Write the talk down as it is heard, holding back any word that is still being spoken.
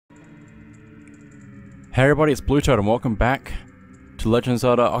Hey everybody, it's BlueToad and welcome back to Legend of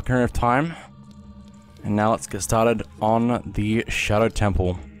Zelda Ocarina of Time. And now let's get started on the Shadow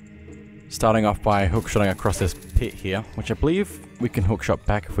Temple. Starting off by hookshotting across this pit here, which I believe we can hookshot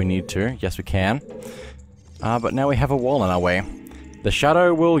back if we need to. Yes, we can. But now we have a wall in our way. The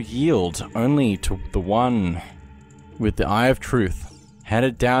shadow will yield only to the one with the Eye of Truth,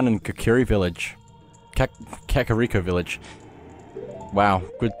 handed down in Kakariko Village. Kakariko Village. Wow,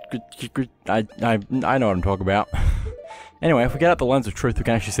 good. I know what I'm talking about. Anyway, if we get out the lens of truth, we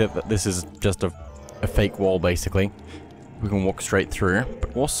can actually see that this is just a fake wall, basically. We can walk straight through,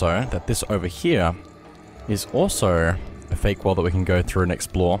 but also that this over here is also a fake wall that we can go through and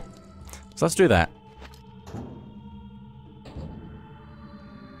explore. So let's do that.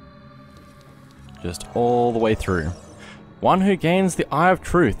 Just all the way through. One who gains the Eye of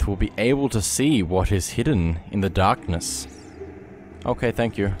Truth will be able to see what is hidden in the darkness. Okay,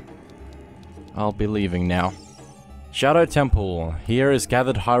 thank you. I'll be leaving now. Shadow Temple. Here is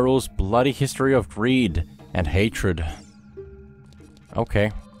gathered Hyrule's bloody history of greed and hatred.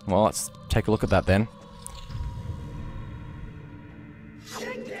 Okay, well, let's take a look at that then.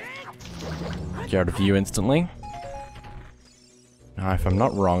 Get out of view instantly. Now, if I'm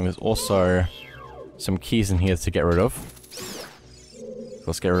not wrong, there's also some keys in here to get rid of.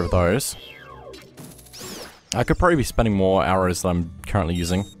 Let's get rid of those. I could probably be spending more arrows than I'm currently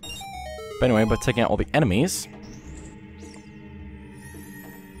using. But anyway, by taking out all the enemies,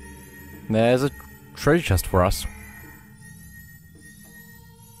 there's a treasure chest for us.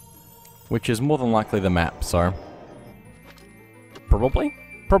 Which is more than likely the map, so... Probably?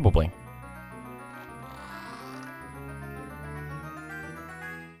 Probably.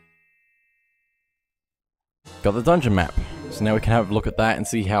 Got the dungeon map. So now we can have a look at that and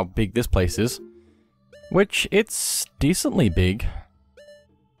see how big this place is. Which, it's decently big.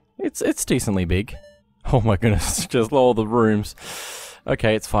 It's decently big. Oh my goodness, just all the rooms.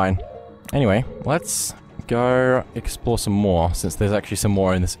 Okay, it's fine. Anyway, let's go explore some more, since there's actually some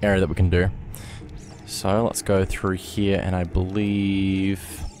more in this area that we can do. So, let's go through here, and I believe...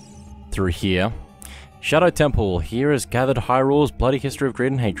 through here. Shadow Temple. Here is gathered Hyrule's bloody history of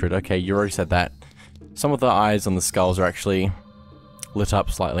greed and hatred. Okay, you already said that. Some of the eyes on the skulls are actually lit up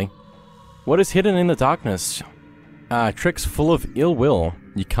slightly. What is hidden in the darkness? Tricks full of ill will.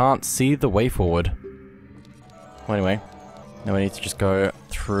 You can't see the way forward. Well, anyway, now we need to just go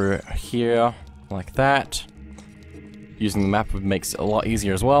through here, like that. Using the map makes it a lot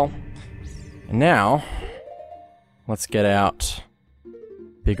easier as well. And now, let's get out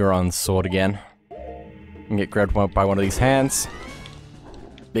Bigoron's sword again. And get grabbed by one of these hands.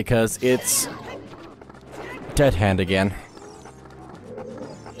 Because it's dead hand again.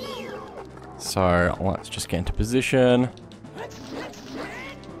 So, let's just get into position.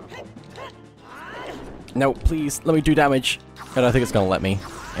 No, please, let me do damage. I don't think it's gonna let me.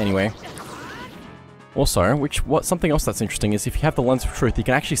 Anyway. Also, something else that's interesting is if you have the Lens of Truth, you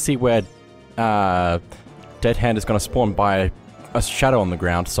can actually see where Dead Hand is gonna spawn by a shadow on the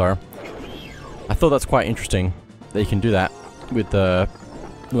ground, so... I thought that's quite interesting, that you can do that with the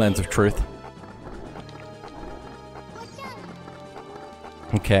Lens of Truth.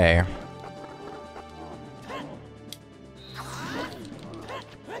 Okay.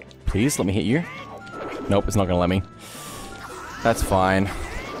 Please, let me hit you. Nope, it's not gonna let me. That's fine.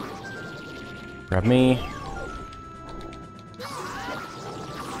 Grab me.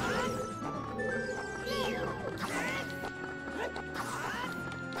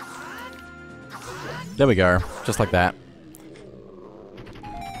 There we go, just like that.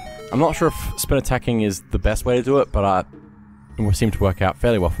 I'm not sure if spin attacking is the best way to do it, but it seemed to work out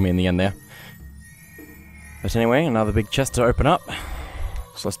fairly well for me in the end there. But anyway, another big chest to open up.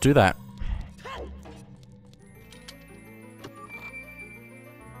 So let's do that.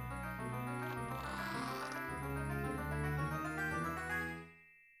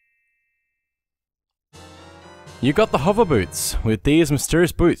 You got the hover boots. With these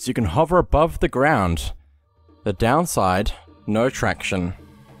mysterious boots, you can hover above the ground. The downside, no traction.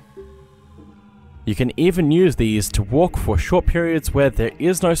 You can even use these to walk for short periods where there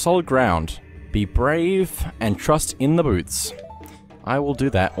is no solid ground. Be brave and trust in the boots. I will do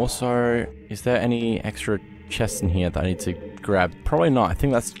that. Also, is there any extra chests in here that I need to grab? Probably not. I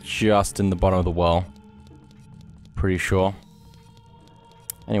think that's just in the bottom of the well. Pretty sure.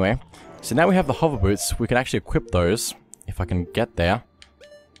 Anyway, so now we have the hover boots. We can actually equip those, if I can get there.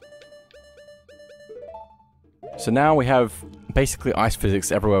 So now we have basically ice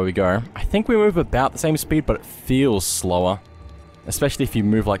physics everywhere we go. I think we move about the same speed, but it feels slower. Especially if you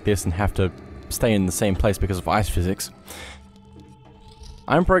move like this and have to stay in the same place because of ice physics.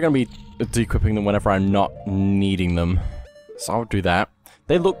 I'm probably going to be de-equipping them whenever I'm not needing them. So I'll do that.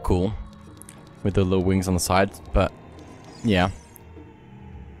 They look cool with the little wings on the side, but yeah.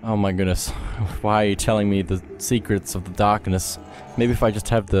 Oh my goodness. Why are you telling me the secrets of the darkness? Maybe if I just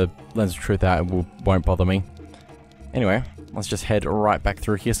have the Lens of Truth out, it won't bother me. Anyway, let's just head right back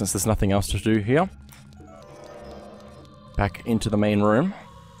through here since there's nothing else to do here. Back into the main room.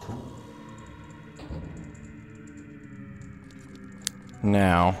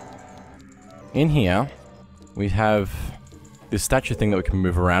 Now, in here, we have this statue thing that we can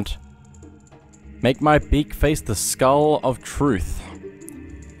move around. Make my beak face the skull of truth.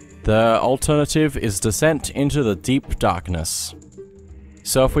 The alternative is descent into the deep darkness.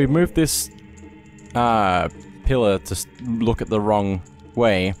 So if we move this pillar to look at the wrong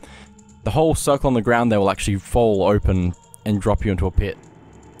way, the whole circle on the ground there will actually fall open and drop you into a pit.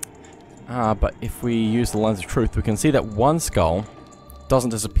 But if we use the Lens of Truth, we can see that one skull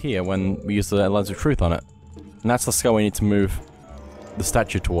doesn't disappear when we use the Lens of Truth on it. And that's the skull we need to move the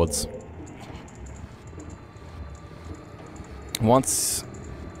statue towards. Once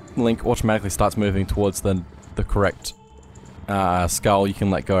Link automatically starts moving towards the correct skull, you can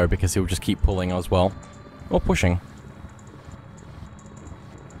let go because he'll just keep pulling as well. Or pushing.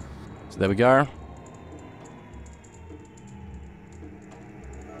 So there we go.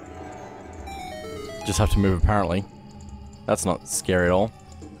 Just have to move apparently. That's not scary at all.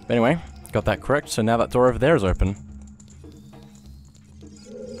 But anyway, got that correct, so now that door over there is open.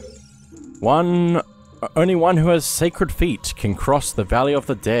 Only one who has sacred feet can cross the Valley of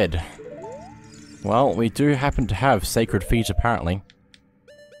the Dead. Well, we do happen to have sacred feet apparently.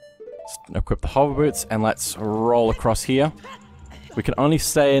 Let's equip the hover boots and let's roll across here. We can only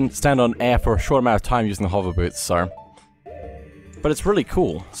stand on air for a short amount of time using the hover boots, so... But it's really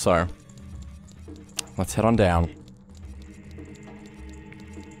cool, so... Let's head on down.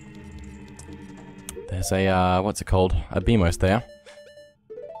 There's a, what's it called? A Beamos there.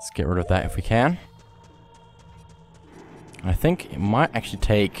 Let's get rid of that if we can. I think it might actually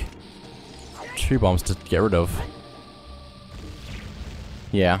take 2 bombs to get rid of.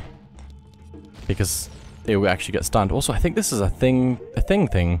 Yeah. Because it will actually get stunned. Also, I think this is a thing.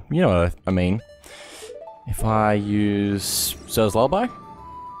 You know what I mean. If I use Zelda's Lullaby?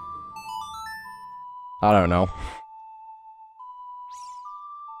 I don't know.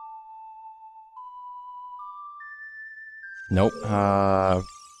 Nope.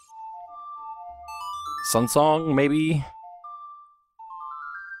 Sun Song, maybe?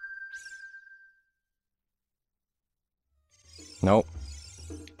 Nope.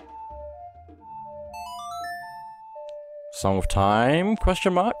 Song of Time?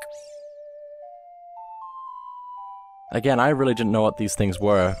 Question mark? Again, I really didn't know what these things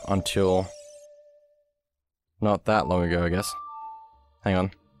were until not that long ago, I guess. Hang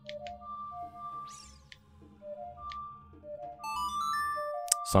on.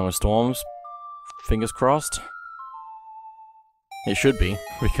 Song of Storms? Fingers crossed? It should be,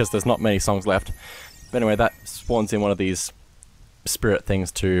 because there's not many songs left. But anyway, that spawns in one of these spirit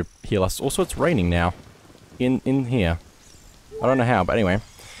things to heal us. Also, it's raining now. In here. I don't know how, but anyway.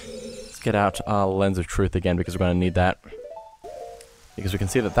 Let's get out our Lens of Truth again, because we're going to need that. Because we can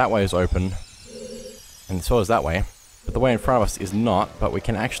see that that way is open. And so is that way. But the way in front of us is not, but we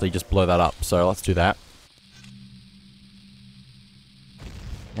can actually just blow that up. So let's do that.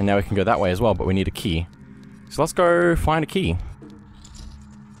 And now we can go that way as well, but we need a key. So let's go find a key.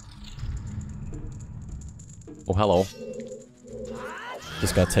 Oh, hello.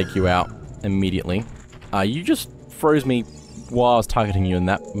 Just gonna take you out immediately. You just froze me while I was targeting you and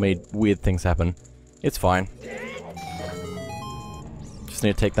that made weird things happen. It's fine. Just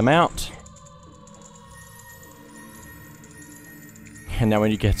need to take them out. And now we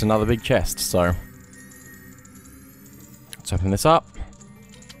need to get another big chest, so... Let's open this up.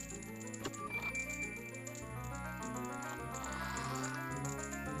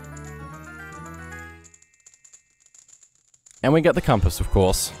 And we get the compass, of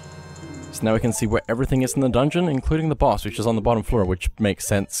course. So now we can see where everything is in the dungeon, including the boss, which is on the bottom floor, which makes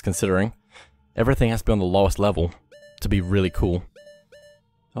sense, considering everything has to be on the lowest level to be really cool.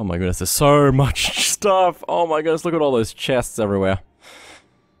 Oh my goodness, there's so much stuff! Oh my goodness, look at all those chests everywhere.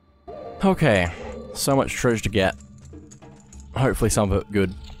 Okay, so much treasure to get. Hopefully some of it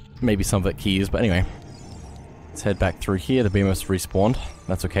good, maybe some of it keys, but anyway. Let's head back through here, the Beamos respawned,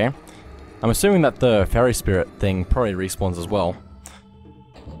 that's okay. I'm assuming that the fairy spirit thing probably respawns as well.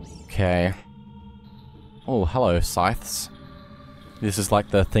 Okay. Oh, hello, scythes. This is like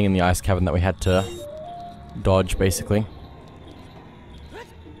the thing in the ice cavern that we had to dodge, basically.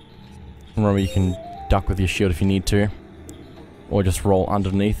 Remember, you can duck with your shield if you need to. Or just roll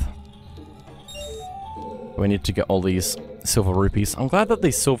underneath. We need to get all these silver rupees. I'm glad that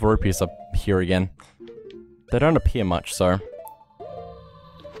these silver rupees are here again. They don't appear much, so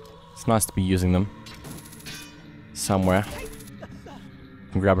it's nice to be using them somewhere.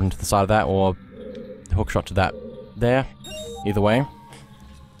 You can grab it into the side of that, or hook shot to that there. Either way.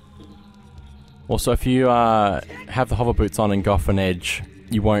 Also, if you have the hover boots on and go off an edge,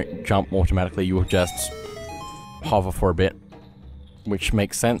 you won't jump automatically, you will just hover for a bit, which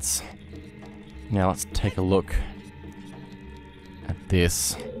makes sense. Now let's take a look at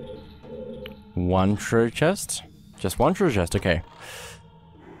this. One treasure chest? Just one treasure chest, okay.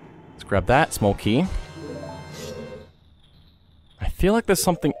 Let's grab that, small key. I feel like there's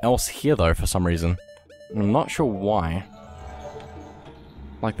something else here though for some reason. And I'm not sure why.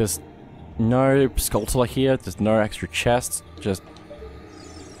 Like there's no Skulltula here, there's no extra chests, just...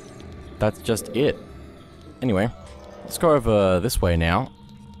 that's just it. Anyway, let's go over this way now.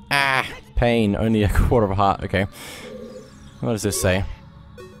 Ah! Pain, only a quarter of a heart, okay. What does this say?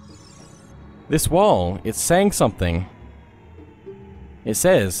 This wall, it's saying something. It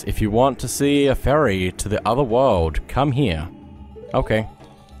says, if you want to see a ferry to the other world, come here. Okay.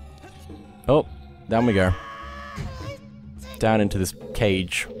 Oh, down we go. Down into this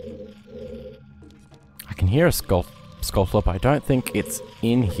cage. I can hear a skull flip. I don't think it's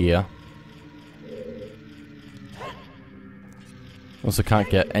in here. Also can't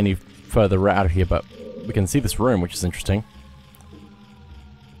get any further out of here, but we can see this room, which is interesting.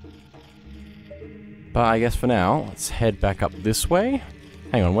 But I guess for now, let's head back up this way.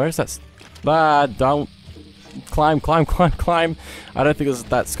 Hang on, where is that? Don't climb, climb, climb, climb. I don't think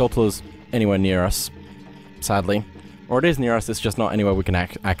that Skulltula's anywhere near us, sadly. Or it is near us, it's just not anywhere we can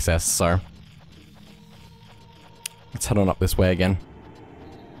access, so... let's head on up this way again.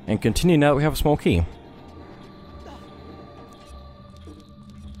 And continue now that we have a small key.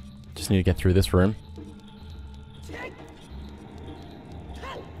 Just need to get through this room.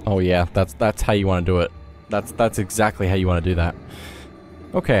 Oh yeah, that's how you want to do it. That's exactly how you want to do that.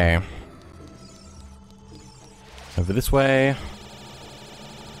 Okay. Over this way.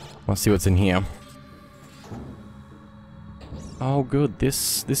 Let's see what's in here. Oh good,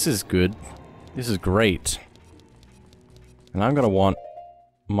 this is good. This is great. And I'm gonna want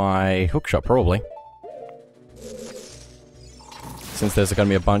my hookshot probably. Since there's gonna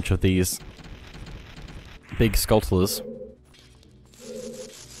be a bunch of these big Skulltulas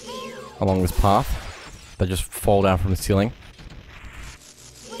along this path that just fall down from the ceiling.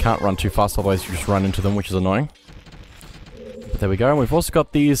 Can't run too fast, otherwise you just run into them, which is annoying. But there we go, and we've also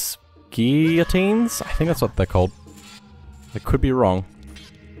got these guillotines? I think that's what they're called. I could be wrong,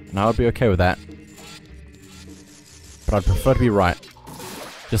 and I would be okay with that. But I'd prefer to be right.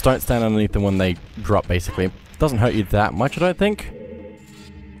 Just don't stand underneath them when they drop, basically. It doesn't hurt you that much, I don't think.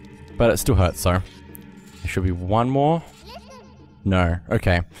 But it still hurts, so... there should be one more? No,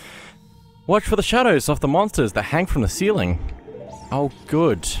 okay. Watch for the shadows of the monsters that hang from the ceiling. Oh,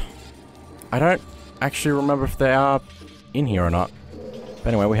 good. I don't actually remember if they are in here or not. But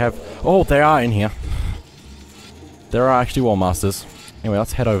anyway, we have... oh, they are in here. There are actually wall masters. Anyway,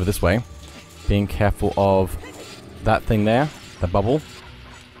 let's head over this way. Being careful of that thing there. The bubble.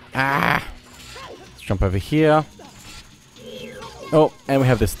 Ah! Let's jump over here. Oh, and we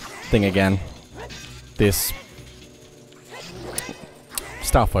have this thing again. This...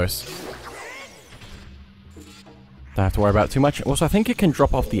 Stalfos. Don't have to worry about it too much. Also, I think it can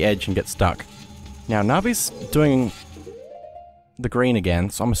drop off the edge and get stuck. Now, Navi's doing the green again,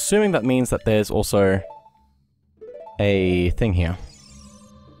 so I'm assuming that means that there's also a thing here.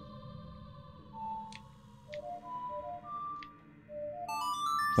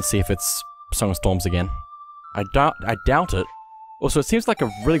 Let's see if it's Song of Storms again. I doubt it. Also, it seems like a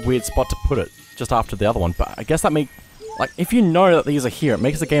really weird spot to put it, just after the other one, but I guess that makes... like, if you know that these are here, it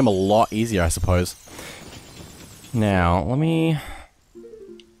makes the game a lot easier, I suppose. Now, let me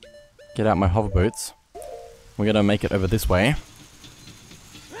get out my hover boots. We're gonna make it over this way.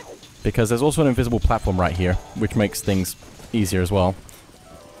 Because there's also an invisible platform right here, which makes things easier as well.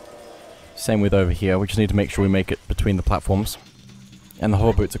 Same with over here, we just need to make sure we make it between the platforms. And the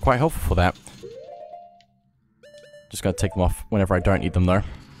hover boots are quite helpful for that. Just gotta take them off whenever I don't need them though.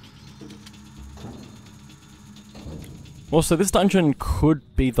 Also, this dungeon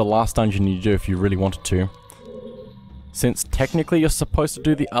could be the last dungeon you do if you really wanted to. Since technically you're supposed to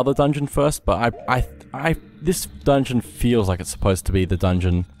do the other dungeon first, but this dungeon feels like it's supposed to be the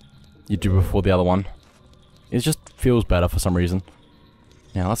dungeon you do before the other one. It just feels better for some reason.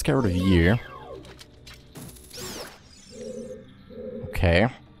 Now, let's get rid of you. Okay.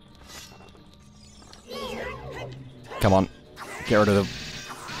 Come on. Get rid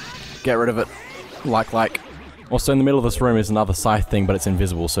of it. Like. Also, in the middle of this room is another scythe thing, but it's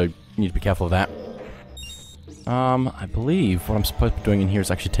invisible, so you need to be careful of that. I believe what I'm supposed to be doing in here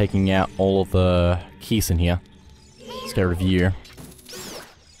is actually taking out all of the keys in here. Let's get a review.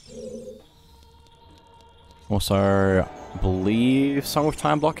 Also, I believe Song of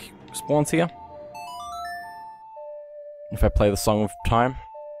Time block spawns here. If I play the Song of Time.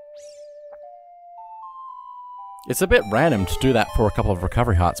 It's a bit random to do that for a couple of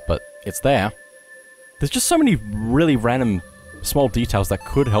recovery hearts, but it's there. There's just so many really random small details that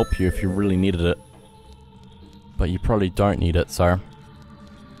could help you if you really needed it. But you probably don't need it, so...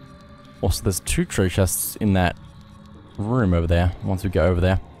 Also, there's 2 treasure chests in that room over there, once we go over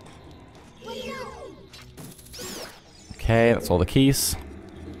there. Okay, that's all the keys.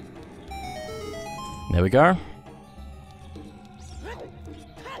 There we go.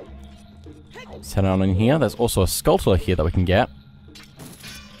 Let's head on in here. There's also a sculptor here that we can get.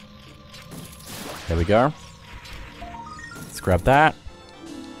 There we go. Let's grab that.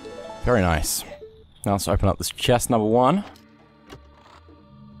 Very nice. Now let's open up this chest number 1.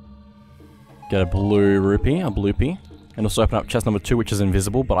 Get a blue rupee, a bloopy. And also open up chest number 2, which is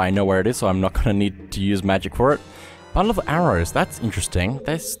invisible, but I know where it is, so I'm not going to need to use magic for it. Bundle of arrows, that's interesting.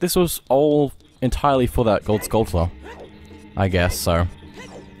 This was all entirely for that gold sculptor, I guess, so...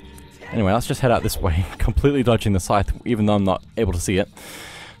 Anyway, let's just head out this way, completely dodging the scythe, even though I'm not able to see it.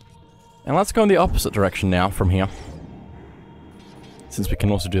 And let's go in the opposite direction now, from here. Since we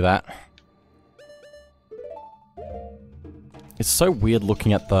can also do that. It's so weird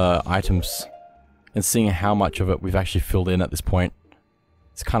looking at the items and seeing how much of it we've actually filled in at this point.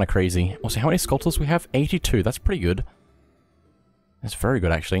 It's kind of crazy. Also, how many sculptors we have? 82. That's pretty good. That's very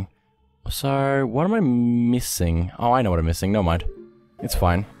good, actually. So, what am I missing? Oh, I know what I'm missing. Never mind. It's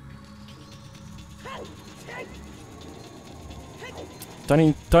fine.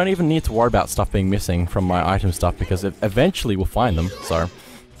 Don't even need to worry about stuff being missing from my item stuff, because eventually we'll find them, so...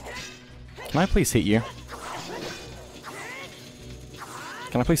 Can I please hit you?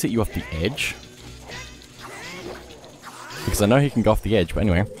 Can I please hit you off the edge? Because I know he can go off the edge, but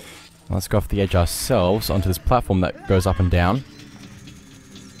anyway. Let's go off the edge ourselves onto this platform that goes up and down.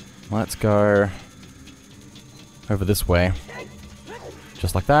 Let's go over this way.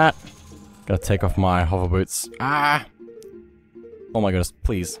 Just like that. Gotta take off my hover boots. Ah! Oh my goodness,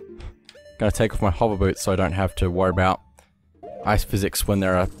 please. Gotta take off my hover boots so I don't have to worry about ice physics when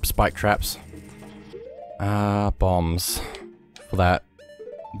there are spike traps. Bombs. For that.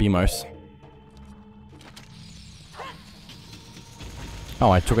 BMOS.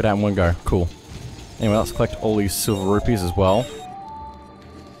 Oh, I took it out in one go. Cool. Anyway, let's collect all these silver rupees as well.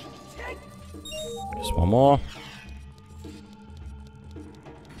 Just one more.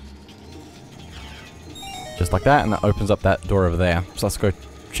 Just like that, and that opens up that door over there. So let's go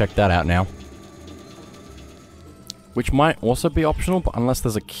check that out now. Which might also be optional, but unless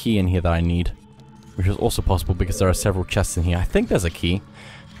there's a key in here that I need. Which is also possible because there are several chests in here. I think there's a key.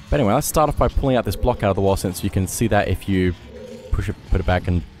 But anyway, let's start off by pulling out this block out of the wall, since you can see that if you push it, put it back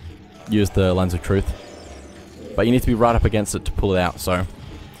and use the lens of truth. But you need to be right up against it to pull it out, so...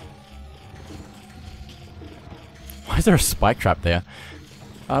 Why is there a spike trap there?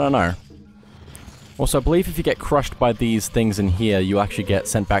 I don't know. Also, I believe if you get crushed by these things in here, you actually get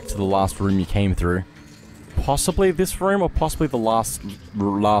sent back to the last room you came through. Possibly this room, or possibly the last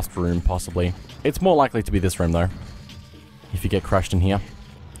room, possibly. It's more likely to be this room, though. If you get crushed in here.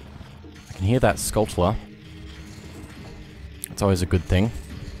 I can hear that sculptor. It's always a good thing.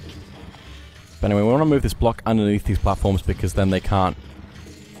 But anyway, we want to move this block underneath these platforms, because then they can't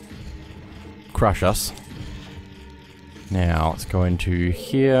crush us. Now, let's go into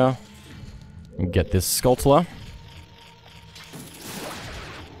here. And get this sculptor.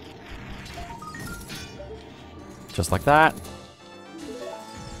 Just like that.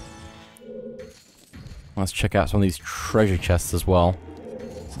 Let's check out some of these treasure chests as well.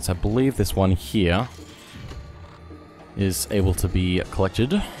 Since I believe this one here is able to be collected.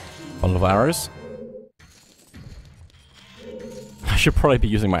 Bundle of arrows. I should probably be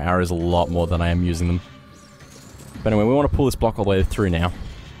using my arrows a lot more than I am using them. But anyway, we want to pull this block all the way through now.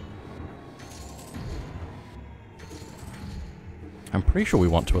 I'm pretty sure we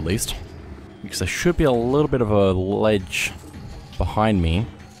want to, at least. Because there should be a little bit of a ledge behind me.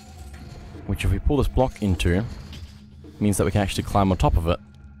 Which if we pull this block into, means that we can actually climb on top of it.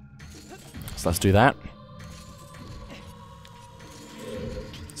 So let's do that.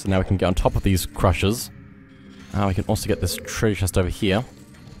 So now we can get on top of these crushers. We can also get this treasure chest over here.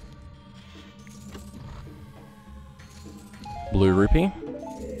 Blue rupee.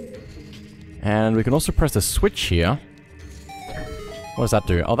 And we can also press the switch here. What does that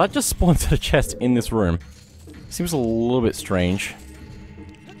do? Oh, that just spawns at a chest in this room. Seems a little bit strange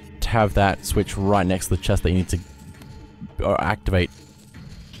to have that switch right next to the chest that you need to activate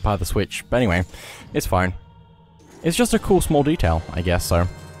by the switch. But anyway, it's fine. It's just a cool small detail, I guess, so.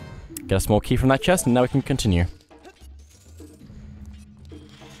 Get a small key from that chest and now we can continue.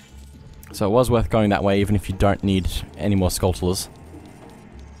 So it was worth going that way even if you don't need any more Skulltulas.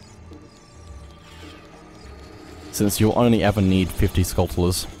 Since you'll only ever need 50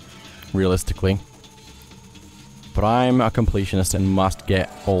 Skulltulas, realistically. But I'm a completionist and must get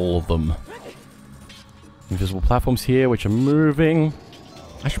all of them. Invisible platforms here which are moving.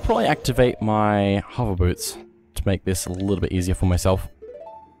 I should probably activate my hover boots to make this a little bit easier for myself.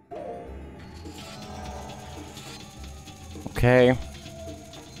 Okay.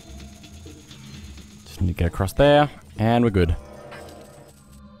 Just need to get across there, and we're good.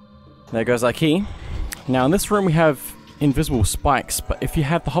 There goes our key. Now in this room we have invisible spikes, but if you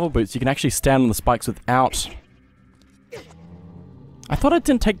have the hover boots you can actually stand on the spikes without... I thought I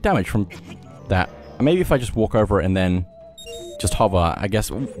didn't take damage from that. Maybe if I just walk over it and then just hover, I guess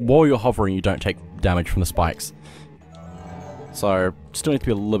while you're hovering you don't take damage from the spikes. So, still need to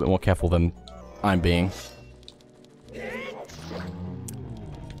be a little bit more careful than I'm being.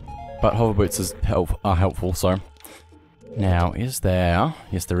 But hover boots are helpful, so... Now, is there...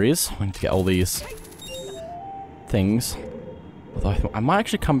 Yes, there is. I need to get all these things. Although I might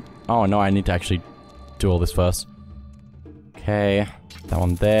actually come... Oh, no, I need to actually do all this first. Okay, that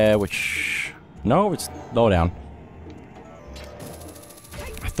one there, which... No, it's lower down.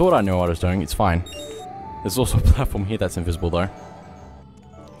 I thought I knew what I was doing, it's fine. There's also a platform here that's invisible though.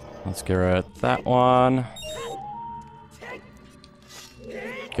 Let's get rid of that one.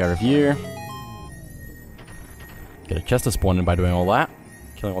 Get rid of you. Get a chest to spawn in by doing all that.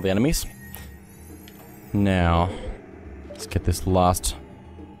 Killing all the enemies. Now, let's get this last...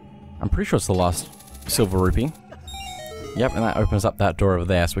 I'm pretty sure it's the last silver rupee. Yep, and that opens up that door over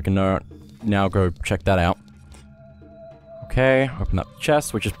there, so we can now go check that out. Okay, open up the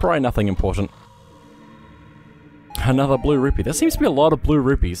chest, which is probably nothing important. Another blue rupee. There seems to be a lot of blue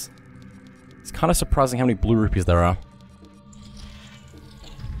rupees. It's kind of surprising how many blue rupees there are.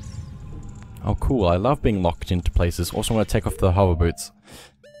 Oh cool, I love being locked into places. Also, I'm going to take off the hover boots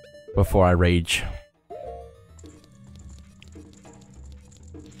before I rage.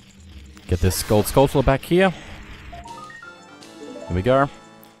 Get this gold Skulltula back here. There we go.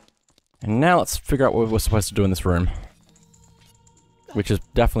 And now let's figure out what we're supposed to do in this room. Which is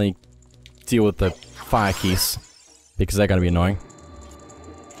definitely deal with the fire keys. Because they're going to be annoying.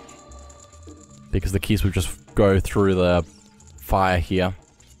 Because the keys would just go through the fire here.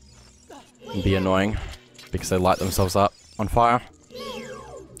 And be annoying. Because they light themselves up on fire.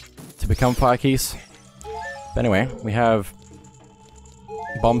 To become fire keys. But anyway, we have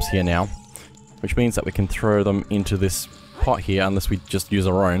bombs here now. Which means that we can throw them into this pot here unless we just use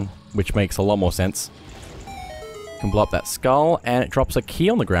our own. Which makes a lot more sense. We can blow up that skull and it drops a key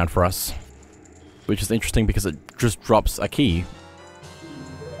on the ground for us. Which is interesting because it just drops a key.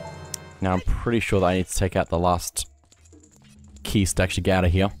 Now I'm pretty sure that I need to take out the last keys to actually get out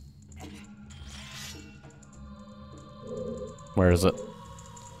of here. Where is it?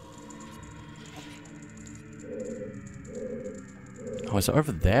 Oh, is it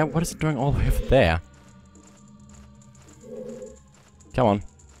over there? What is it doing all the way over there? Come on.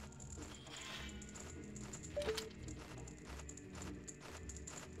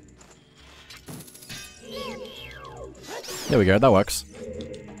 There we go, that works.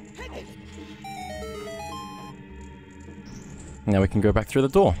 Now we can go back through the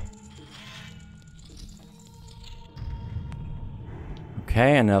door.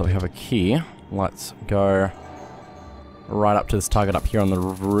 Okay, and now that we have a key, let's go right up to this target up here on the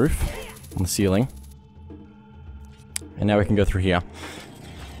roof, on the ceiling. And now we can go through here.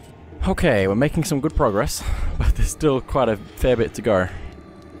 Okay, we're making some good progress, but there's still quite a fair bit to go.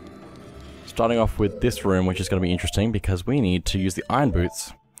 Starting off with this room, which is going to be interesting because we need to use the iron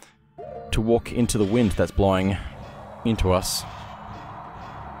boots to walk into the wind that's blowing into us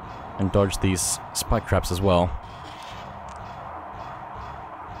and dodge these spike traps as well.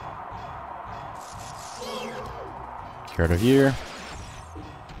 Get rid of you.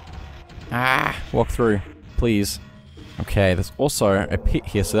 Ah! Walk through, please. Okay, there's also a pit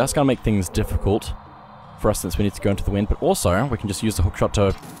here, so that's going to make things difficult for us since we need to go into the wind, but also we can just use the hookshot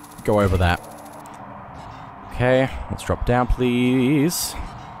to go over that. Okay, let's drop down, please.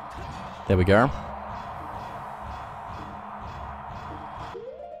 There we go.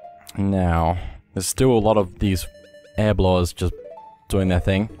 Now, there's still a lot of these air blowers just doing their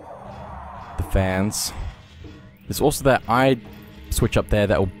thing. The fans. There's also that switch up there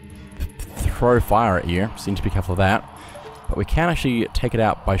that will throw fire at you, so you need to be careful of that. But we can actually take it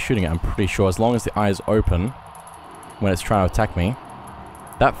out by shooting it, I'm pretty sure, as long as the eye is open when it's trying to attack me.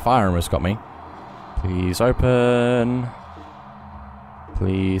 That fire almost got me. Please open.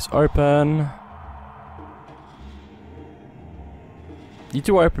 Please open. You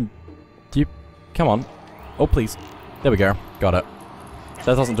two open. You... Come on. Oh, please. There we go. Got it.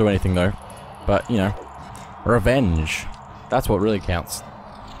 That doesn't do anything, though. But, you know. Revenge. That's what really counts.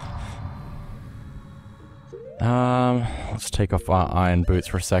 Let's take off our iron boots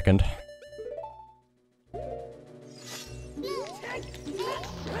for a second.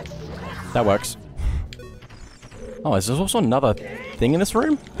 That works. Oh, is there also another thing in this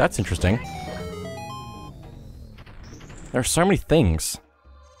room? That's interesting. There are so many things.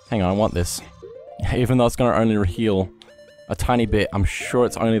 Hang on, I want this. Even though it's going to only heal a tiny bit, I'm sure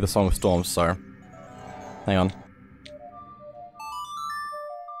it's only the Song of Storms, so... Hang on.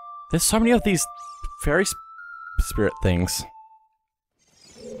 There's so many of these fairy spirit things.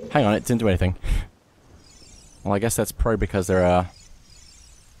 Hang on, it didn't do anything. Well, I guess that's probably because there are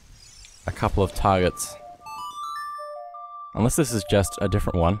a couple of targets. Unless this is just a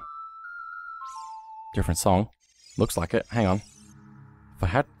different one. Different song. Looks like it. Hang on. If I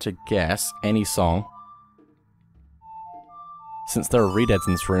had to guess any song, since there are redeads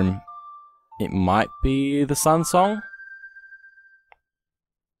in this room, it might be the Sun song?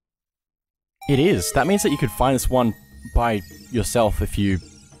 It is. That means that you could find this one by yourself if you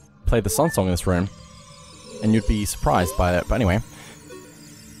played the Sun song in this room. And you'd be surprised by that. But anyway.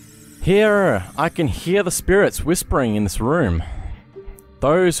 Here, I can hear the spirits whispering in this room.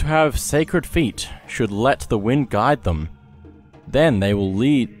 Those who have sacred feet should let the wind guide them. Then they will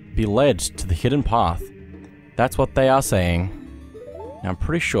be led to the hidden path. That's what they are saying. Now, I'm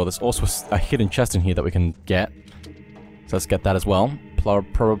pretty sure there's also a hidden chest in here that we can get. So let's get that as well.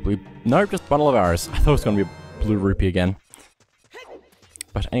 Probably... No, just bundle of arrows. I thought it was going to be a blue rupee again.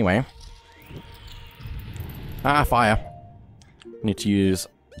 But anyway. Ah, fire. Need to use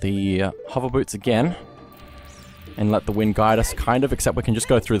the hover boots again. And let the wind guide us, kind of. Except we can just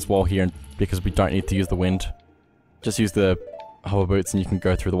go through this wall here because we don't need to use the wind. Just use the hover boots and you can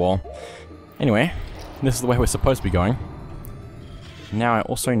go through the wall. Anyway, this is the way we're supposed to be going. Now I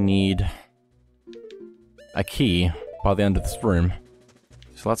also need a key by the end of this room.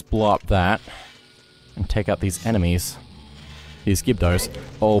 So let's blow up that and take out these enemies. These Gibdos.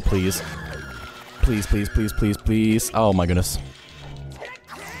 Oh, please. Please, please, please, please, please. Oh my goodness.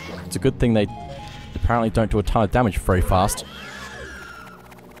 It's a good thing they apparently don't do a ton of damage very fast.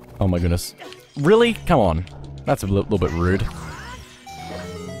 Oh my goodness. Really? Come on. That's a little bit rude.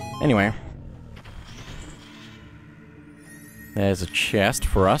 Anyway. There's a chest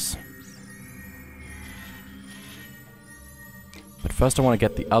for us. But first I want to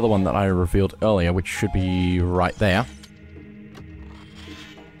get the other one that I revealed earlier, which should be right there.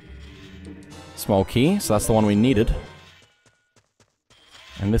 Small key, so that's the one we needed.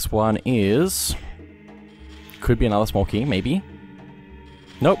 And this one is... Could be another small key, maybe.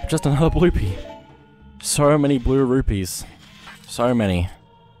 Nope, just another blue rupee. So many blue rupees. So many.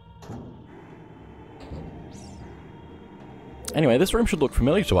 Anyway, this room should look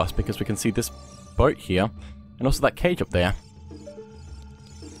familiar to us because we can see this boat here. And also that cage up there.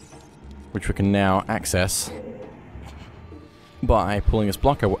 Which we can now access by pulling this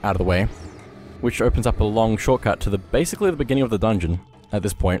block out of the way. Which opens up a long shortcut to basically the beginning of the dungeon at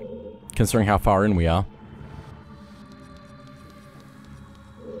this point. Considering how far in we are.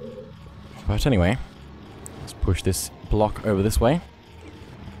 But anyway, let's push this block over this way.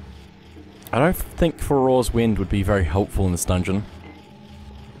 I don't think Farore's Wind would be very helpful in this dungeon.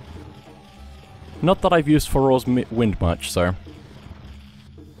 Not that I've used Farore's Wind much, so...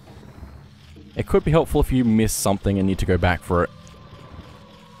 It could be helpful if you miss something and need to go back for it.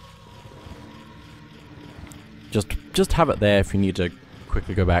 Just have it there if you need to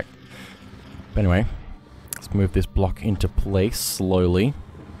quickly go back. But anyway, let's move this block into place slowly.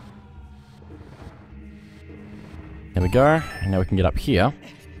 There we go, and now we can get up here.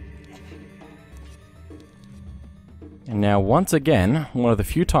 And now, once again, one of the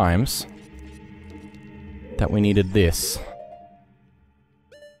few times that we needed this.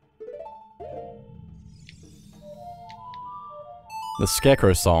 The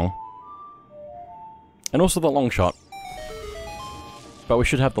Scarecrow song. And also the long shot. But we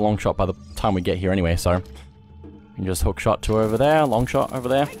should have the long shot by the time we get here anyway, so... We can just hook shot to over there, long shot over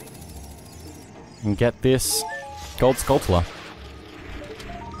there. And get this gold Skulltula.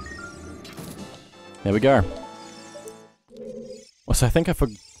 There we go. So I think I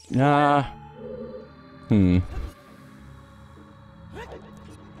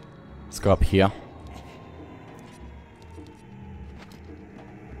Let's go up here.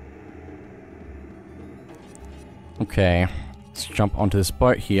 Okay, let's jump onto this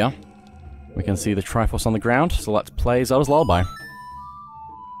boat here. We can see the Triforce on the ground, so let's play Zelda's Lullaby.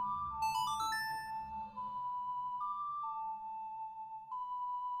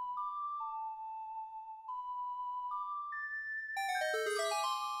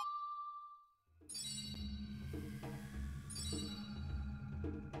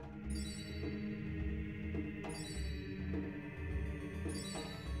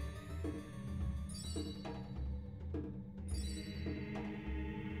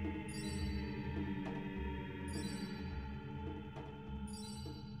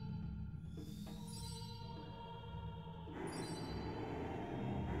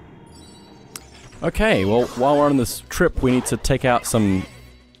 Okay, well, while we're on this trip, we need to take out some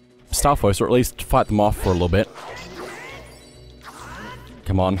Star Foes, or at least fight them off for a little bit.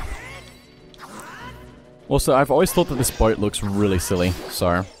 Come on. Also, I've always thought that this boat looks really silly,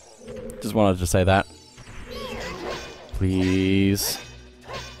 so just wanted to say that. Please.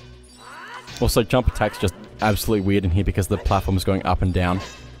 Also, jump attack's just absolutely weird in here because the platform is going up and down.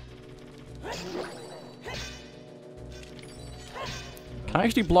 Can I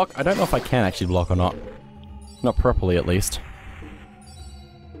actually block? I don't know if I can actually block or not. Not properly, at least.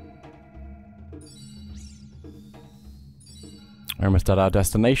 We're almost at our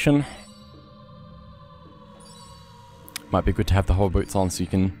destination. Might be good to have the hover boots on so you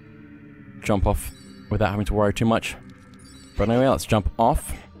can jump off without having to worry too much. But anyway, let's jump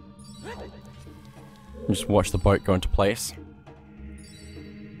off. And just watch the boat go into place.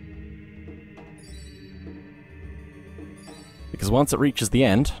 Because once it reaches the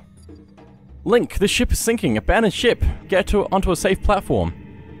end... Link, this ship is sinking! Abandoned ship! Get onto a safe platform!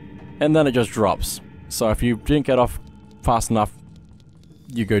 And then it just drops. So if you didn't get off fast enough,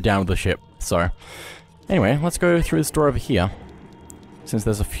 you go down with the ship. So, anyway, let's go through this door over here. Since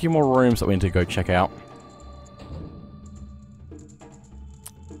there's a few more rooms that we need to go check out.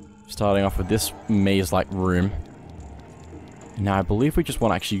 Starting off with this maze-like room. Now, I believe we just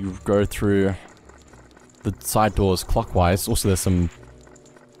want to actually go through the side doors clockwise. Also, there's some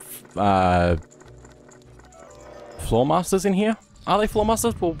floor masters in here. Are they floor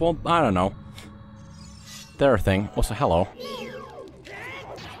masters? Well, I don't know. They're a thing. Also, hello.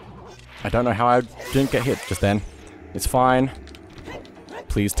 I don't know how I didn't get hit just then. It's fine.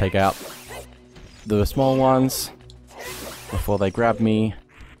 Please take out the small ones before they grab me.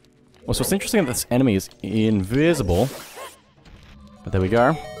 Also, it's interesting that this enemy is invisible. But there we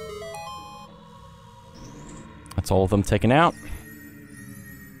go. That's all of them taken out.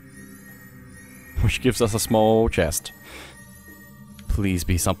 Which gives us a small chest. Please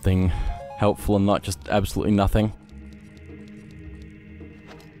be something helpful and not just absolutely nothing.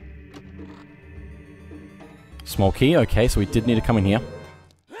 Small key, okay, so we did need to come in here.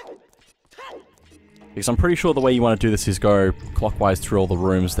 Because I'm pretty sure the way you want to do this is go clockwise through all the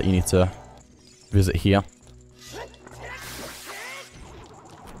rooms that you need to visit here.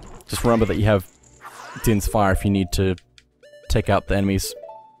 Just remember that you have Din's Fire if you need to take out the enemies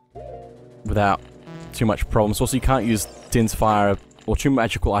without too much problems. Also, you can't use Din's Fire or two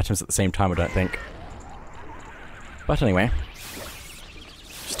magical items at the same time, I don't think. But anyway,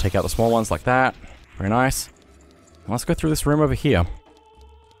 just take out the small ones like that. Very nice. Let's go through this room over here.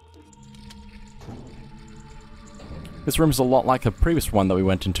 This room is a lot like the previous one that we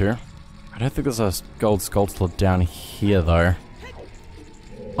went into. I don't think there's a gold sculpture down here, though.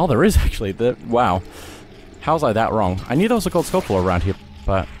 Oh, there is actually. Wow. How was I that wrong? I knew there was a gold sculpture around here,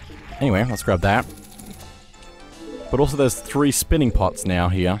 but anyway, let's grab that. But also there's 3 spinning pots now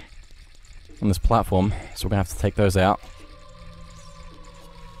here on this platform, so we're gonna have to take those out.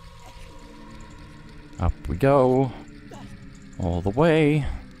 Up we go. All the way.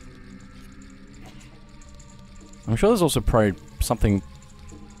 I'm sure there's also probably something,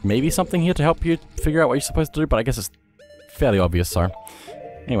 maybe something here to help you figure out what you're supposed to do, but I guess it's fairly obvious, so.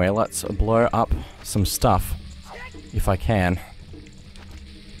 Anyway, let's blow up some stuff, if I can.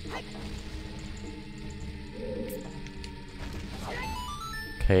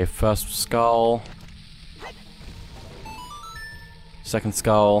 Okay, first skull. Second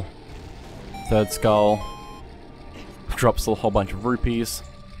skull. Third skull. Drops a whole bunch of rupees.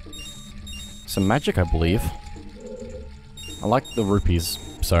 Some magic, I believe. I like the rupees,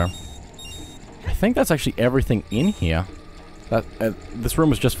 so. I think that's actually everything in here. That this room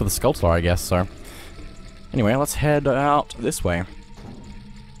was just for the sculptor, I guess, so. Anyway, let's head out this way.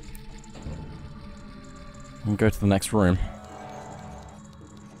 And go to the next room.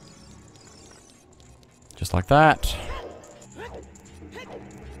 Just like that.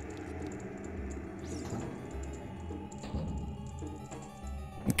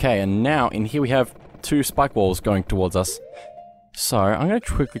 Okay, and now in here we have 2 spike walls going towards us. So, I'm going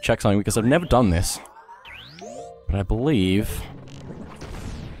to quickly check something because I've never done this. But I believe...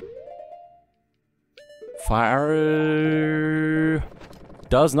 Fire arrow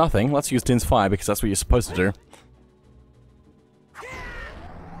does nothing. Let's use Din's Fire because that's what you're supposed to do.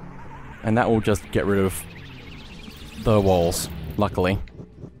 And that will just get rid of the walls, luckily.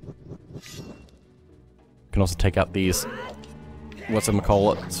 Can also take out these,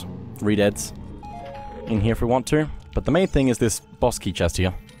 whatchamacallit, redeads in here if we want to. But the main thing is this boss key chest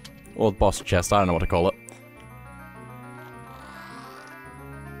here. Or boss chest, I don't know what to call it.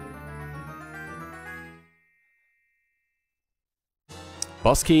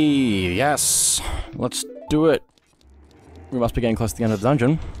 Boss key, yes! Let's do it! We must be getting close to the end of the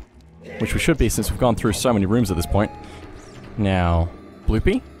dungeon. Which we should be since we've gone through so many rooms at this point. Now,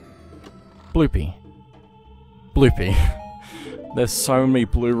 Bloopy? Bloopy. Bloopy. There's so many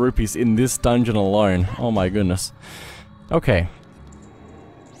blue rupees in this dungeon alone. Oh my goodness. Okay.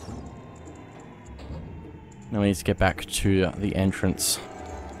 Now we need to get back to the entrance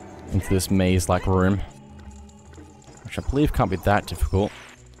into this maze-like room. Which I believe can't be that difficult.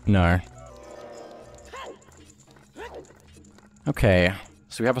 No. Okay.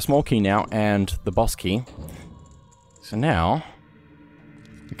 So we have a small key now, and the boss key. So now,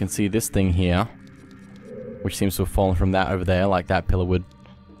 we can see this thing here, which seems to have fallen from that over there, like that pillar would,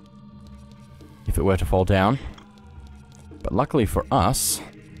 if it were to fall down. But luckily for us,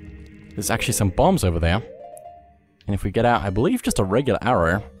 there's actually some bombs over there. And if we get out, I believe just a regular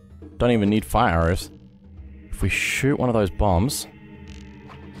arrow, don't even need fire arrows. If we shoot one of those bombs,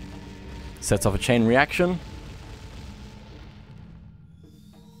 sets off a chain reaction.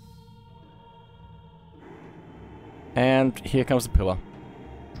 And here comes the pillar.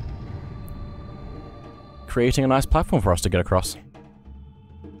 Creating a nice platform for us to get across.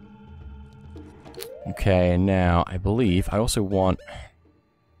 Okay, now I believe I also want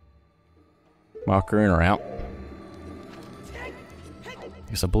my Ocarina out.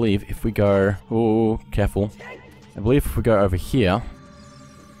 Because I believe if we go... Ooh, careful. I believe if we go over here...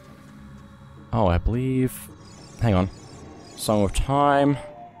 Oh, I believe... Hang on. Song of Time...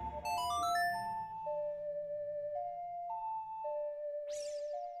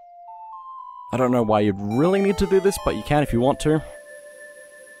 I don't know why you really need to do this, but you can if you want to.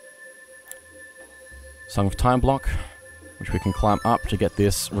 Song of Time block, which we can climb up to get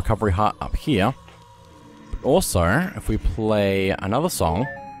this recovery heart up here. But also, if we play another song,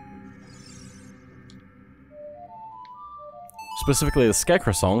 specifically the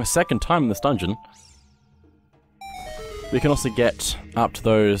Scarecrow song, a second time in this dungeon, we can also get up to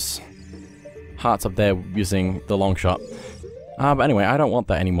those hearts up there using the long shot. But anyway, I don't want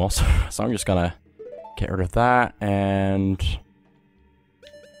that anymore, so I'm just gonna get rid of that, and...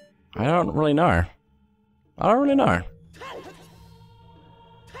 I don't really know. I don't really know.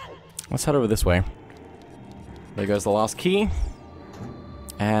 Let's head over this way. There goes the last key.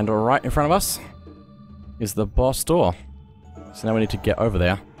 And right in front of us is the boss door. So now we need to get over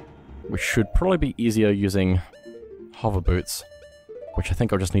there, which should probably be easier using hover boots, which I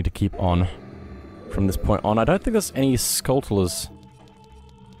think I'll just need to keep on from this point on. I don't think there's any Skulltulas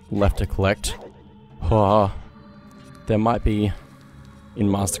left to collect. Oh, there might be in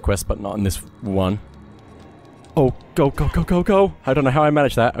Master Quest, but not in this one. Oh, go, go, go, go, go! I don't know how I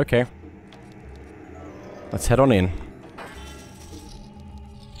managed that. Okay. Let's head on in.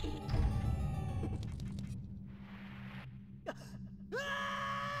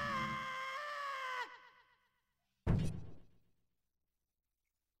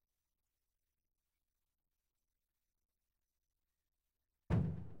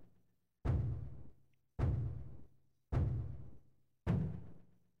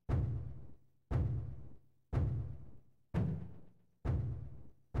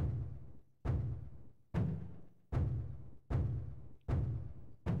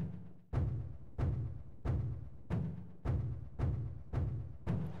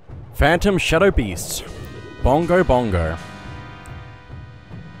 Phantom Shadow Beast. Bongo Bongo.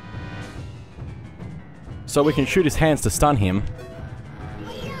 So we can shoot his hands to stun him.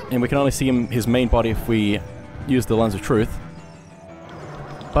 And we can only see his main body if we use the Lens of Truth.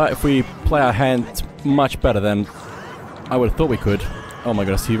 But if we play our hands much better than I would have thought we could. Oh my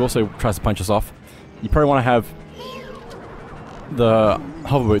goodness, he also tries to punch us off. You probably want to have the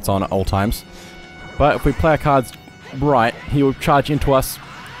hover boots on at all times. But if we play our cards right, he will charge into us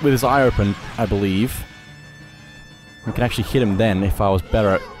with his eye open, I believe. We can actually hit him then if I was better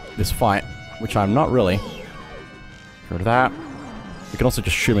at this fight, which I'm not really. Get rid of that. We can also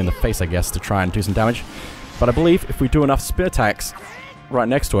just shoot him in the face, I guess, to try and do some damage. But I believe if we do enough spin attacks, right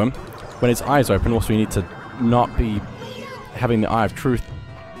next to him. When his eye is open, also you need to not be having the eye of truth,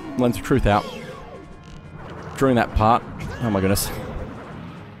 lens of truth out during that part. Oh my goodness.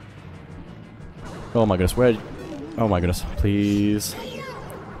 Oh my goodness, where... Oh my goodness, please.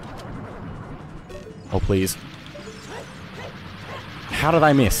 Oh please. How did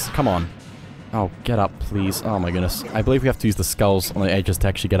I miss? Come on. Oh, get up, please. Oh my goodness. I believe we have to use the skulls on the edges to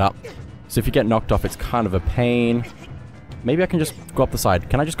actually get up. So if you get knocked off, it's kind of a pain. Maybe I can just go up the side.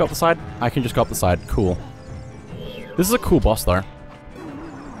 Can I just go up the side? I can just go up the side. Cool. This is a cool boss, though.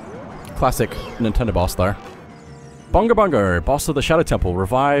 Classic Nintendo boss, though. Bongo Bongo, boss of the Shadow Temple,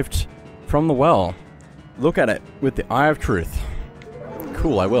 revived from the well. Look at it with the Eye of Truth.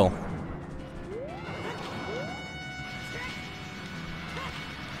 Cool, I will.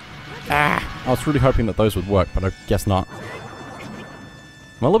 Ah! I was really hoping that those would work, but I guess not.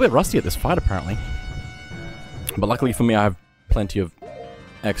 I'm a little bit rusty at this fight, apparently. But luckily for me, I have plenty of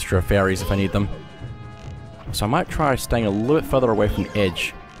extra fairies if I need them. So I might try staying a little bit further away from the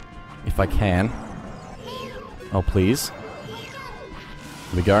edge, if I can. Oh, please.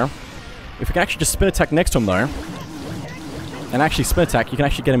 Here we go. If we can actually just spin attack next to him, though, and actually spin attack, you can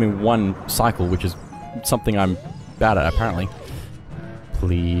actually get him in one cycle, which is something I'm bad at, apparently.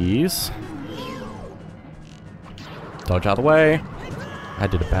 Please. Dodge out of the way. I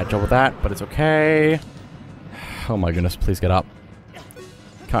did a bad job with that, but it's okay. Oh my goodness, please get up.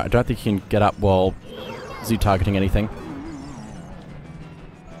 I don't think you can get up while Z-targeting anything.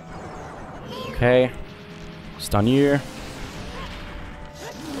 Okay. Stun you.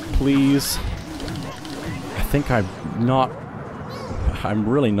 Please. I think I'm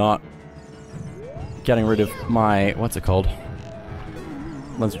really not getting rid of my, what's it called?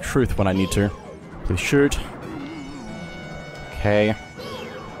 Lens of Truth when I need to. Please shoot. Okay.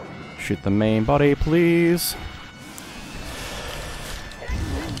 Shoot the main body, please.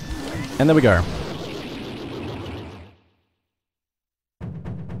 And there we go.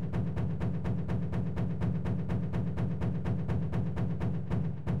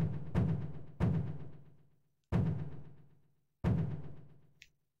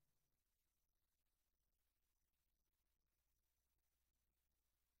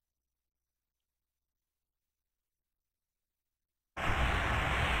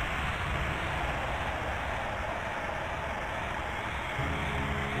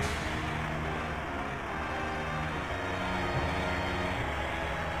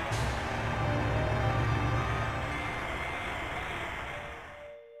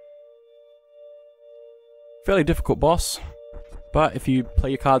 Fairly difficult boss, but if you play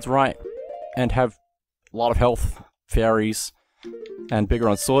your cards right and have a lot of health, fairies, and bigger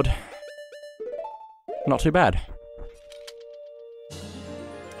on sword, not too bad.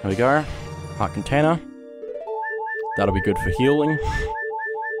 There we go. Heart container. That'll be good for healing,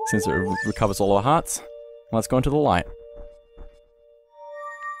 since it recovers all our hearts. Let's go into the light.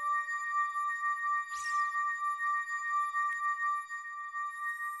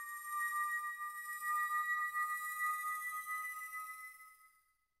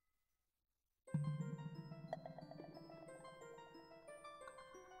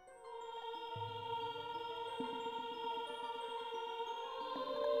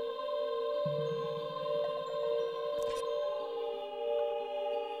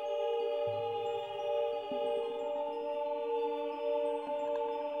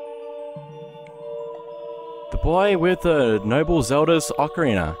 The boy with the noble Zelda's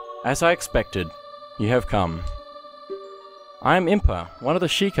Ocarina. As I expected, you have come. I am Impa, one of the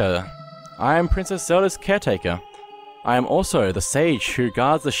Sheikah. I am Princess Zelda's caretaker. I am also the sage who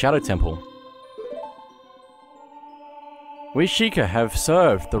guards the Shadow Temple. We Sheikah have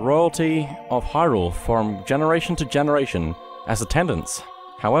served the royalty of Hyrule from generation to generation as attendants.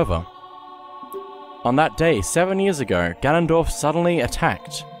 However, on that day 7 years ago, Ganondorf suddenly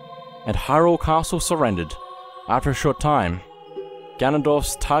attacked, and Hyrule Castle surrendered. After a short time,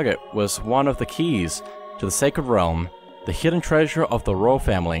 Ganondorf's target was one of the keys to the Sacred Realm, the hidden treasure of the royal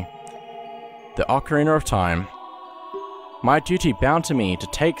family, the Ocarina of Time. My duty bound to me to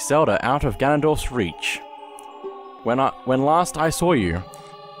take Zelda out of Ganondorf's reach. When last I saw you,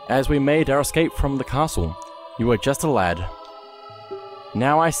 as we made our escape from the castle, you were just a lad.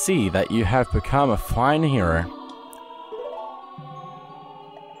 Now I see that you have become a fine hero.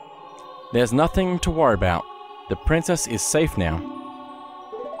 There's nothing to worry about. The princess is safe now.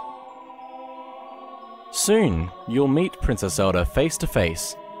 Soon, you'll meet Princess Zelda face to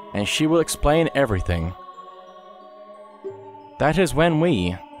face, and she will explain everything. That is when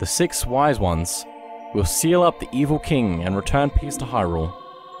we, the 6 wise ones, will seal up the evil king and return peace to Hyrule.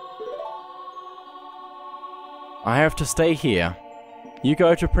 I have to stay here, You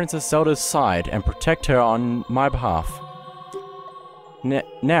go to Princess Zelda's side and protect her on my behalf.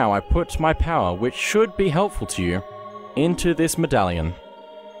 Now I put my power, which should be helpful to you, into this medallion.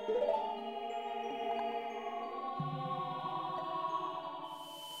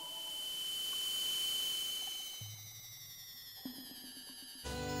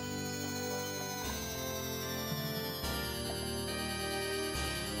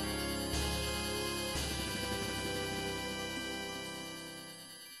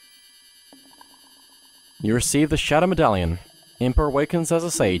 You receive the Shadow Medallion. Impa awakens as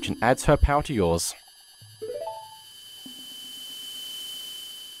a sage and adds her power to yours.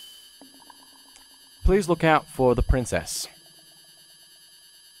 Please look out for the princess.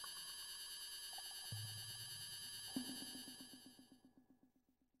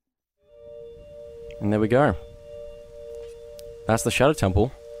 And there we go. That's the Shadow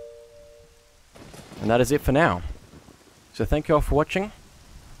Temple. And that is it for now. So thank you all for watching, and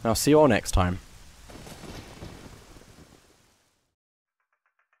I'll see you all next time.